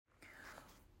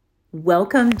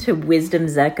Welcome to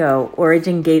Wisdom's Echo,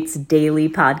 Origin Gates Daily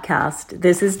Podcast.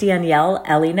 This is Danielle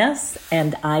Elliness,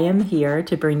 and I am here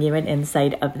to bring you an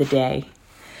insight of the day.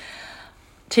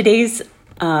 Today's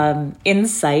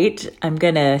insight, I'm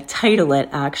going to title it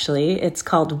actually. It's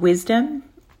called Wisdom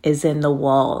is in the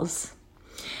Walls.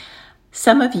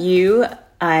 Some of you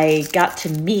I got to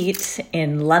meet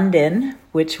in London,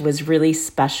 which was really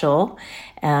special,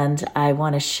 and I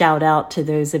want to shout out to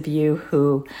those of you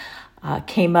who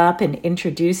came up and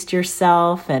introduced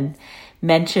yourself and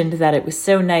mentioned that it was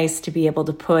so nice to be able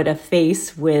to put a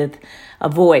face with a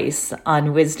voice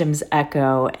on Wisdom's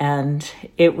Echo. And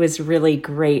it was really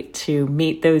great to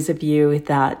meet those of you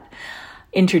that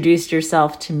introduced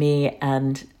yourself to me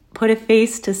and put a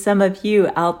face to some of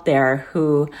you out there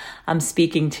who I'm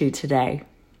speaking to today.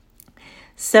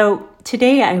 So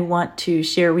today I want to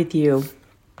share with you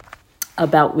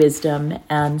about wisdom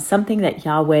and something that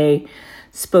Yahweh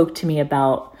spoke to me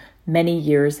about many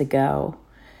years ago.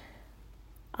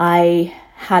 I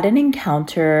had an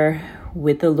encounter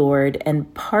with the Lord,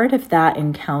 and part of that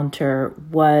encounter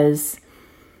was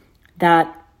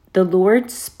that the Lord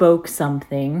spoke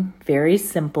something very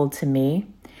simple to me.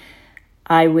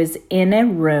 I was in a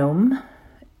room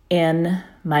in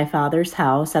my father's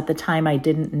house. At the time, I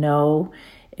didn't know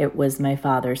it was my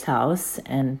father's house,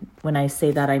 and when I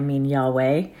say that, I mean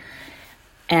Yahweh.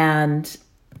 And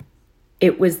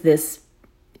it was this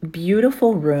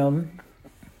beautiful room,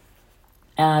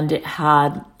 and it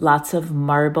had lots of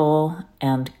marble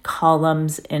and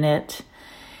columns in it,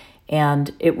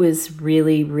 and it was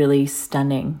really, really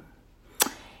stunning.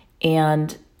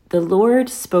 And the Lord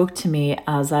spoke to me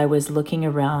as I was looking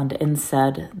around and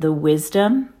said, "The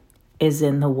wisdom is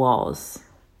in the walls."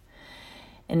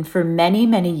 And for many,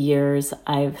 many years,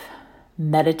 I've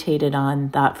meditated on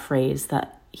that phrase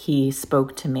that He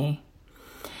spoke to me.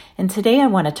 And today I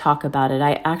want to talk about it.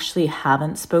 I actually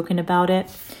haven't spoken about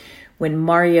it. When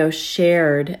Mario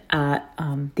shared at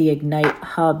the Ignite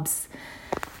Hubs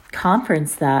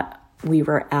conference that we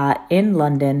were at in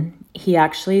London, he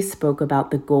actually spoke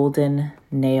about the golden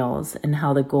nails and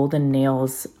how the golden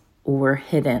nails were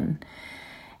hidden.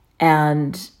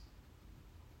 And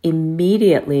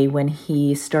immediately when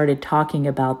he started talking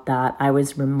about that, I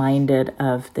was reminded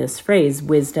of this phrase,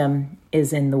 wisdom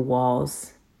is in the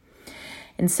walls.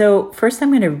 And so first I'm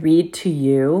going to read to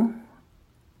you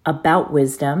about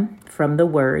wisdom from the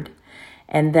Word,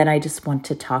 and then I just want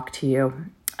to talk to you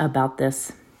about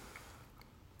this.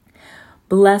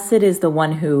 Blessed is the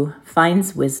one who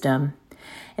finds wisdom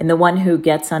and the one who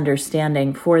gets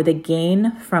understanding, for the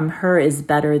gain from her is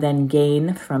better than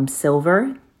gain from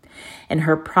silver, and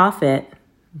her profit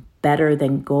better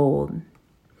than gold.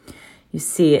 You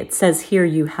see, it says here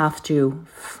you have to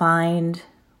find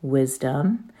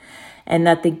wisdom, and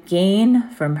that the gain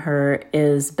from her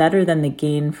is better than the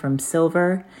gain from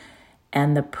silver,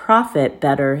 and the profit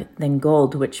better than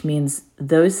gold, which means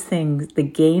those things, the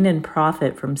gain and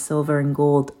profit from silver and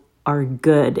gold, are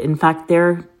good. In fact,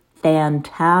 they're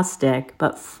fantastic,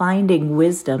 but finding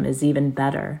wisdom is even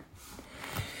better.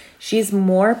 She's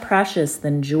more precious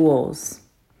than jewels,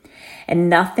 and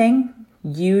nothing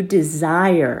you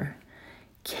desire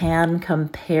can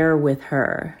compare with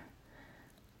her.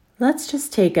 Let's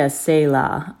just take a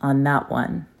Selah on that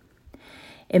one.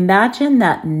 Imagine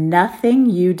that nothing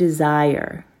you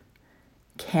desire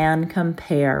can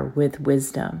compare with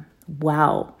wisdom.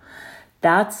 Wow,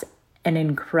 that's an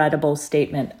incredible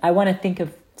statement. I want to think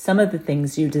of some of the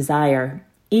things you desire,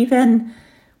 even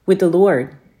with the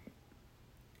Lord.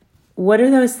 What are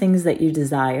those things that you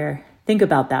desire? Think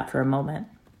about that for a moment.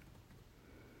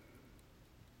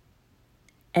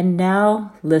 And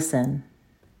now listen.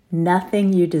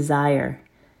 Nothing you desire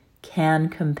can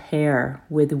compare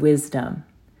with wisdom.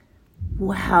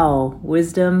 Wow,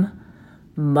 wisdom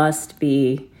must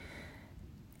be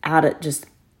at it just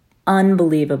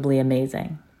unbelievably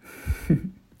amazing.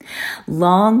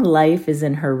 Long life is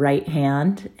in her right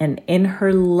hand, and in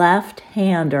her left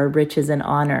hand are riches and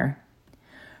honor.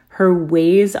 Her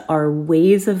ways are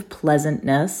ways of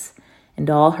pleasantness, and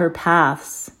all her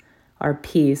paths are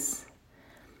peace.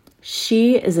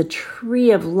 She is a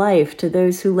tree of life to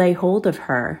those who lay hold of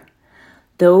her.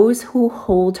 Those who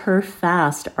hold her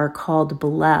fast are called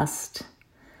blessed.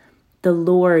 The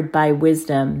Lord by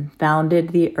wisdom founded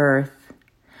the earth.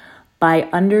 By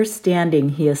understanding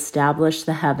he established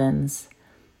the heavens.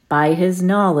 By his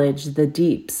knowledge the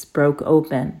deeps broke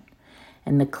open,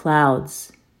 and the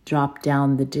clouds dropped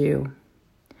down the dew.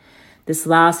 This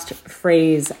last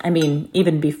phrase,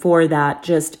 even before that,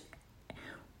 just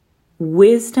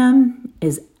wisdom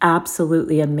is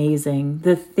absolutely amazing.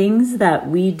 The things that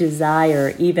we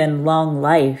desire, even long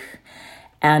life,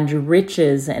 and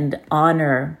riches and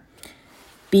honor,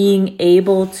 being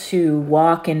able to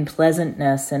walk in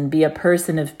pleasantness and be a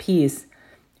person of peace.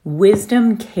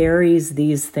 Wisdom carries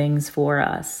these things for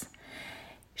us.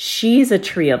 She's a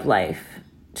tree of life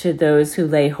to those who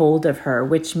lay hold of her,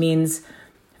 which means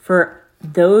for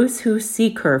those who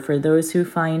seek her, for those who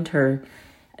find her,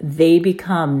 they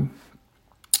become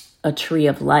a tree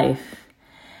of life.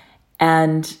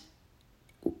 And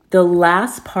the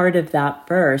last part of that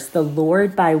verse, the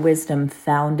Lord by wisdom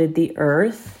founded the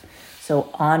earth.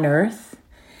 So on earth,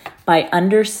 by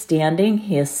understanding,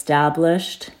 he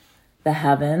established the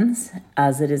heavens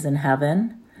as it is in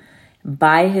heaven.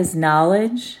 By his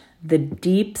knowledge, the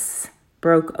deeps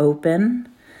broke open.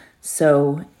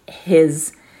 So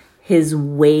his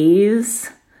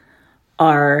ways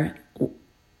are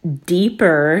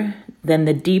deeper than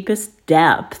the deepest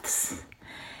depths,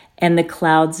 and the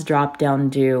clouds drop down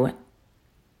dew,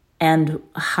 and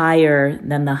higher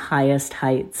than the highest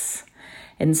heights.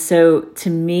 And so to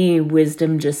me,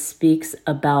 wisdom just speaks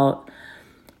about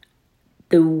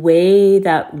the way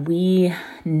that we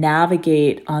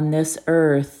navigate on this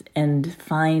earth and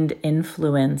find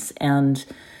influence and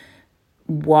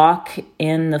walk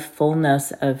in the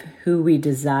fullness of who we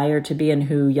desire to be and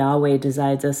who Yahweh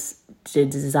desires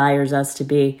us to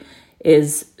be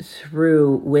is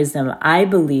through wisdom. I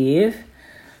believe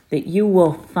that you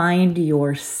will find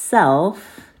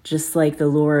yourself just like the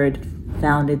Lord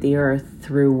founded the earth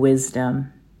through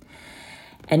wisdom.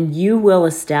 And you will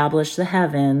establish the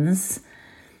heavens.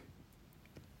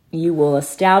 You will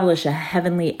establish a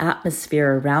heavenly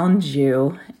atmosphere around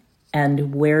you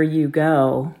and where you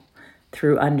go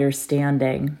through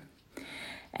understanding.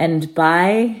 And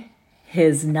by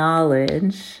his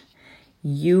knowledge,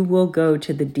 you will go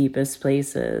to the deepest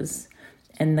places,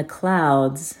 and the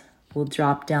clouds will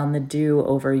drop down the dew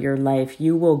over your life.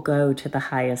 You will go to the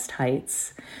highest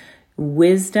heights.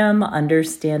 Wisdom,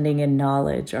 understanding, and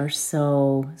knowledge are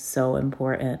so, so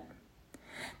important.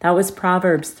 That was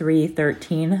Proverbs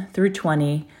 3:13 through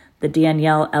 20, the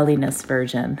Danielle Elliness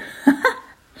version.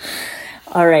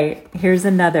 All right, here's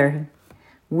another.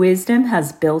 Wisdom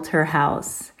has built her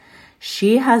house.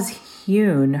 She has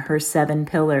hewn her 7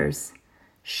 pillars.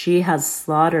 She has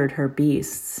slaughtered her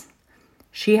beasts.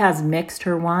 She has mixed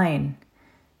her wine.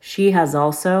 She has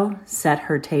also set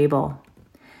her table.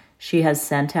 She has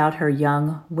sent out her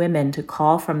young women to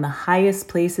call from the highest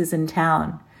places in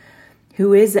town.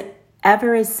 Who is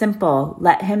ever is simple,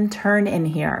 let him turn in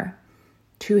here.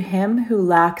 To him who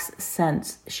lacks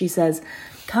sense, she says,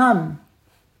 come,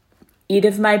 eat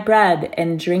of my bread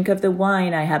and drink of the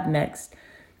wine I have mixed.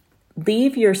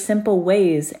 Leave your simple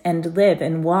ways and live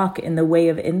and walk in the way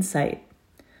of insight.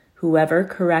 Whoever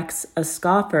corrects a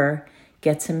scoffer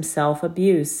gets himself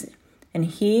abuse, and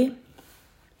he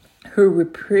who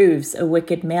reproves a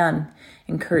wicked man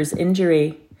incurs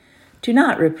injury. Do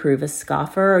not reprove a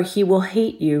scoffer, or he will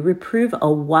hate you. Reprove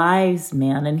a wise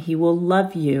man, and he will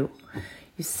love you.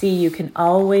 You see, you can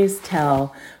always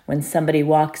tell when somebody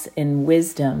walks in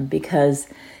wisdom, because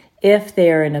if they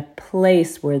are in a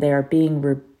place where they are being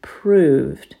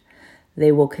reproved,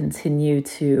 they will continue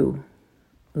to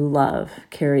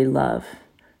carry love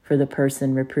for the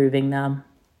person reproving them.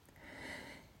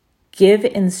 Give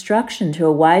instruction to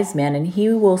a wise man, and he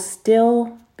will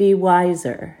still be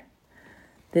wiser.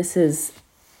 This is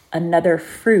another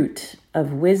fruit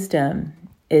of wisdom,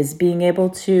 is being able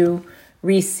to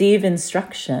receive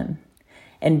instruction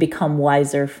and become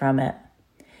wiser from it.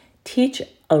 Teach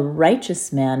a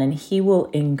righteous man, and he will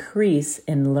increase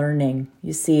in learning.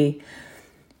 You see,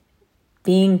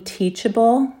 being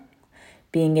teachable,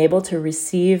 being able to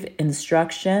receive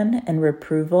instruction and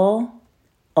reproval,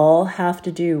 all have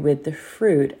to do with the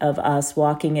fruit of us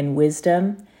walking in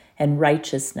wisdom and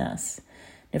righteousness.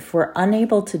 If we're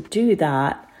unable to do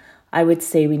that, I would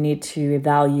say we need to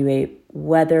evaluate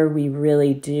whether we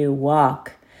really do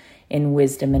walk in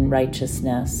wisdom and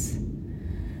righteousness.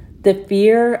 The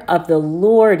fear of the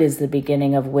Lord is the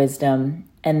beginning of wisdom,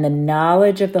 and the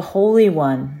knowledge of the Holy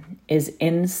One is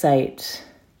insight.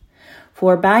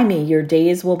 For by me your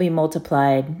days will be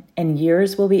multiplied, and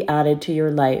years will be added to your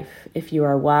life. If you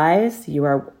are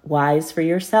wise for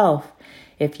yourself.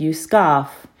 If you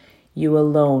scoff, you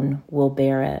alone will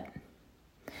bear it.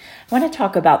 I want to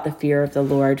talk about the fear of the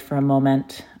Lord for a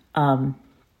moment.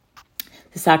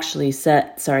 This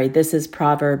is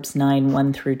Proverbs 9,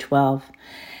 1-12.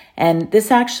 And this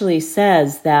actually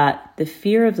says that the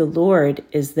fear of the Lord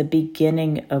is the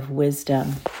beginning of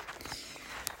wisdom.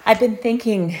 I've been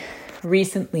thinking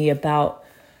recently about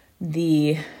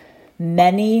the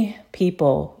many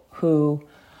people who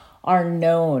are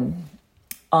known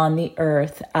on the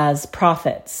earth as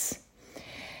prophets.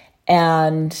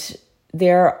 And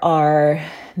there are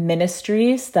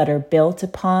ministries that are built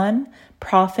upon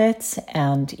prophets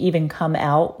and even come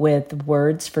out with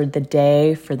words for the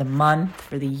day, for the month,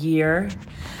 for the year.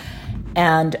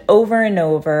 And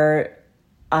over,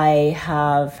 I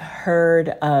have heard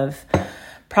of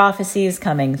prophecies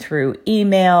coming through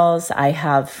emails. I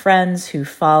have friends who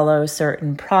follow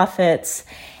certain prophets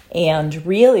and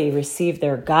really receive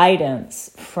their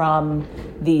guidance from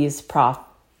these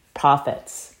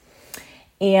prophets.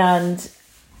 And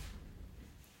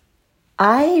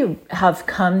I have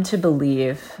come to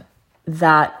believe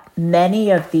that many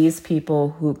of these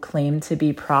people who claim to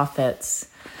be prophets,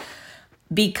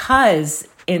 because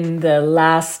in the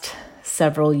last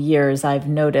several years I've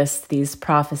noticed these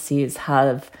prophecies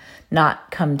have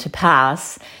not come to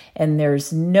pass, and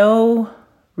there's no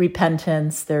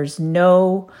repentance, there's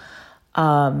no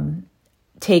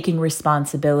taking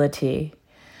responsibility,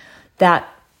 that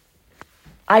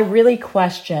I really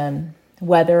question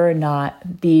whether or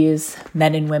not these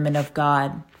men and women of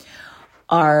God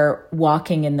are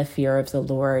walking in the fear of the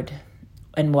Lord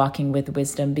and walking with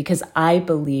wisdom, because I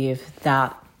believe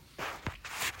that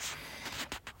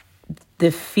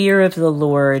the fear of the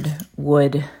Lord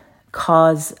would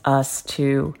cause us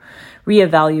to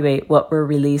reevaluate what we're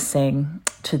releasing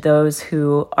to those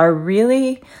who are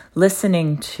really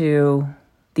listening to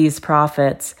these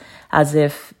prophets as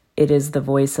if it is the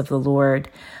voice of the Lord.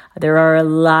 There are a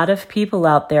lot of people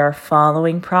out there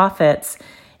following prophets,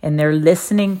 and they're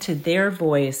listening to their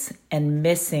voice and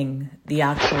missing the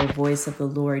actual voice of the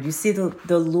Lord. You see,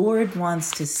 the Lord wants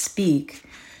to speak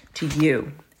to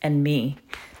you and me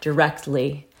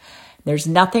directly. There's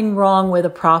nothing wrong with a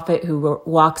prophet who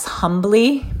walks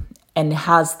humbly and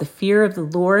has the fear of the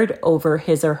Lord over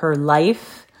his or her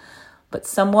life, but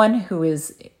someone who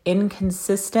is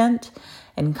inconsistent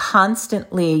and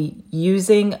constantly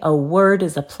using a word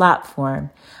as a platform,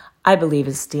 I believe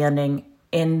is standing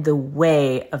in the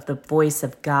way of the voice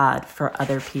of God for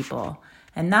other people.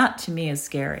 And that to me is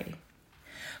scary.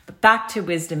 But back to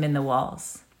wisdom in the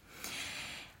walls.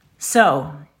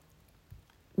 So,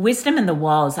 wisdom in the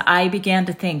walls, I began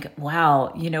to think,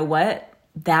 wow, you know what?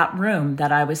 That room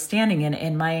that I was standing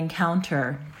in my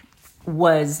encounter,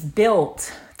 was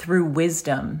built through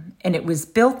wisdom, and it was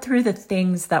built through the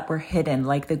things that were hidden,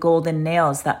 like the golden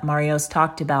nails that Marios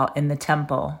talked about in the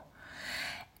temple.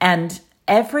 And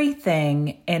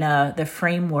everything in the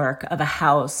framework of a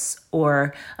house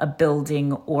or a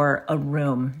building or a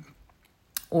room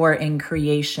or in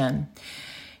creation,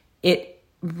 it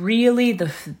really, the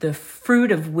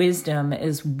fruit of wisdom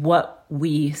is what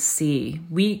we see.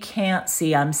 We can't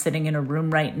see. I'm sitting in a room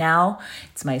right now.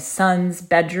 It's my son's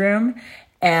bedroom,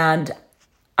 and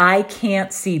I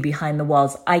can't see behind the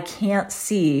walls. I can't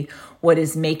see what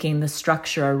is making the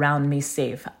structure around me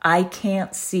safe. I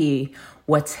can't see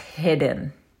what's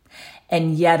hidden.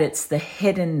 And yet it's the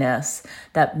hiddenness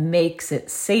that makes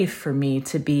it safe for me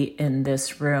to be in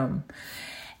this room.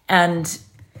 And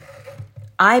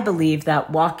I believe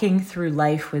that walking through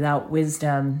life without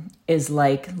wisdom is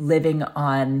like living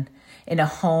in a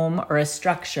home or a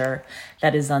structure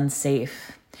that is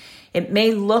unsafe. It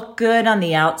may look good on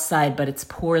the outside, but it's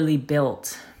poorly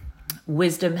built.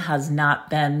 Wisdom has not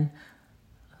been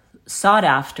sought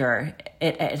after.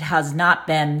 It has not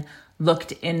been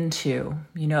looked into.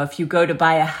 You know, if you go to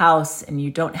buy a house and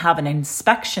you don't have an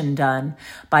inspection done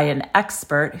by an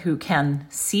expert who can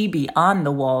see beyond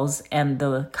the walls and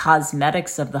the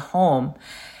cosmetics of the home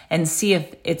and see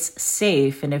if it's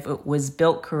safe and if it was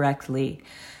built correctly,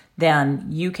 then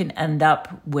you can end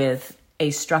up with a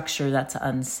structure that's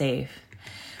unsafe.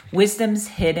 Wisdom's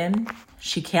hidden.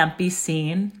 She can't be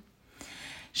seen.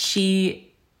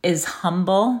 She is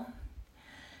humble.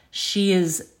 She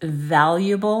is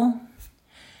valuable.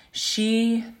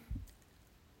 She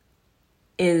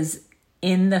is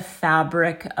in the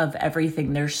fabric of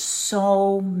everything. There's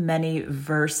so many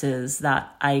verses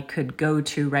that I could go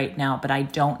to right now, but I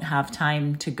don't have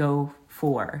time to go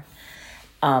for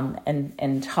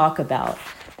and talk about.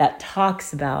 That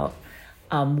talks about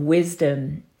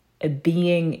wisdom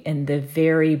being in the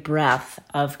very breath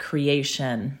of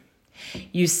creation.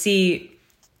 You see,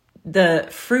 the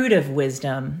fruit of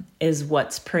wisdom is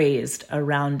what's praised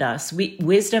around us.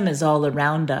 Wisdom is all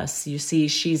around us. You see,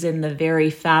 she's in the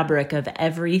very fabric of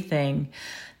everything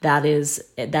that is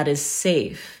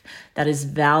safe, that is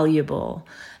valuable,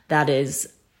 that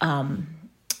is a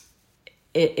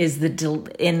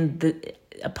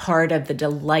part of the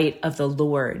delight of the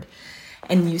Lord.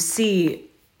 And you see,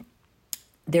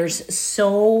 there's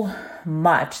so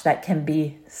much that can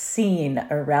be seen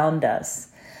around us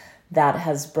that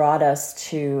has brought us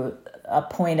to a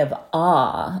point of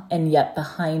awe, and yet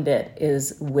behind it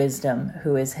is wisdom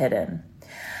who is hidden.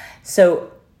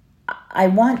 So I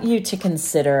want you to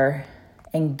consider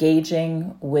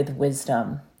engaging with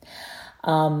wisdom.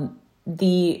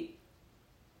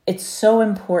 It's so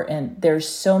important. There's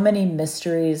so many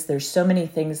mysteries. There's so many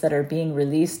things that are being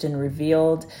released and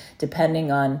revealed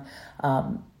depending on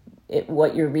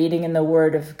what you're reading in the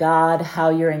Word of God, how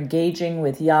you're engaging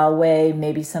with Yahweh,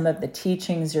 maybe some of the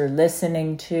teachings you're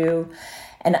listening to.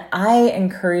 And I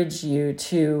encourage you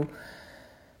to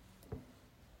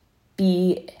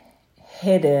be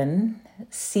hidden,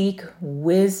 seek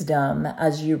wisdom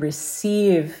as you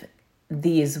receive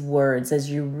these words, as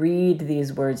you read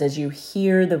these words, as you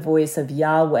hear the voice of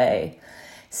Yahweh.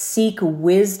 Seek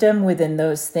wisdom within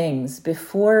those things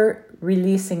before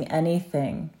releasing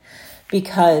anything,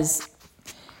 because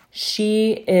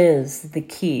she is the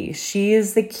key. She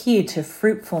is the key to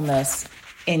fruitfulness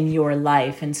in your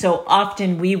life. And so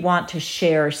often we want to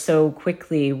share so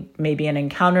quickly, maybe an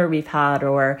encounter we've had,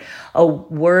 or a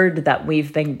word that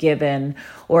we've been given,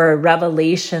 or a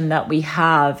revelation that we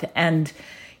have. And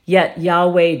yet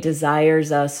Yahweh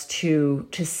desires us to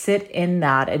sit in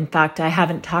that. In fact, I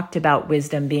haven't talked about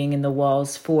wisdom being in the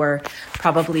walls for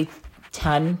probably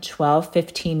 10, 12,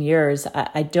 15 years.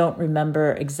 I don't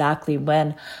remember exactly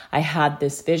when I had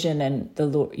this vision and the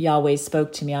Lord, Yahweh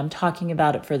spoke to me. I'm talking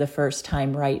about it for the first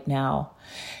time right now.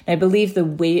 And I believe the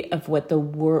weight of what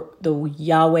the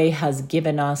Yahweh has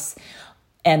given us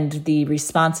and the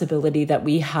responsibility that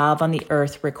we have on the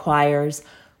earth requires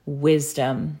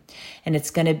wisdom. And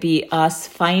it's going to be us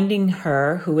finding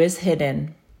her who is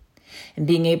hidden and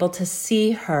being able to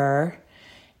see her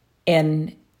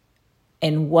in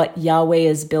what Yahweh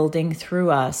is building through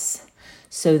us,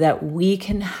 so that we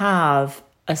can have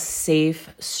a safe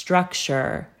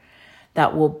structure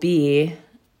that will be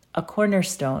a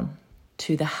cornerstone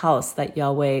to the house that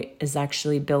Yahweh is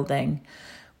actually building,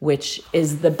 which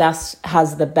is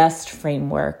has the best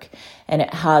framework, and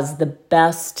it has the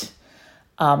best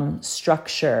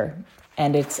structure.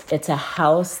 And it's a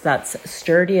house that's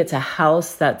sturdy. It's a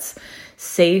house that's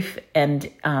safe, and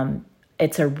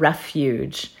it's a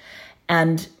refuge.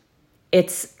 And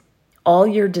it's all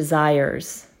your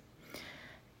desires.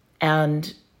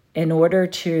 And in order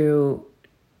to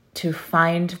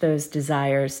find those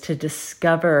desires, to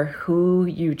discover who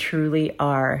you truly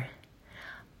are,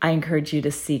 I encourage you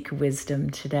to seek wisdom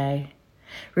today.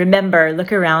 Remember,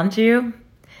 look around you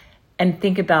and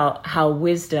think about how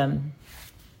wisdom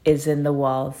is in the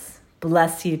walls.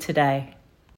 Bless you today.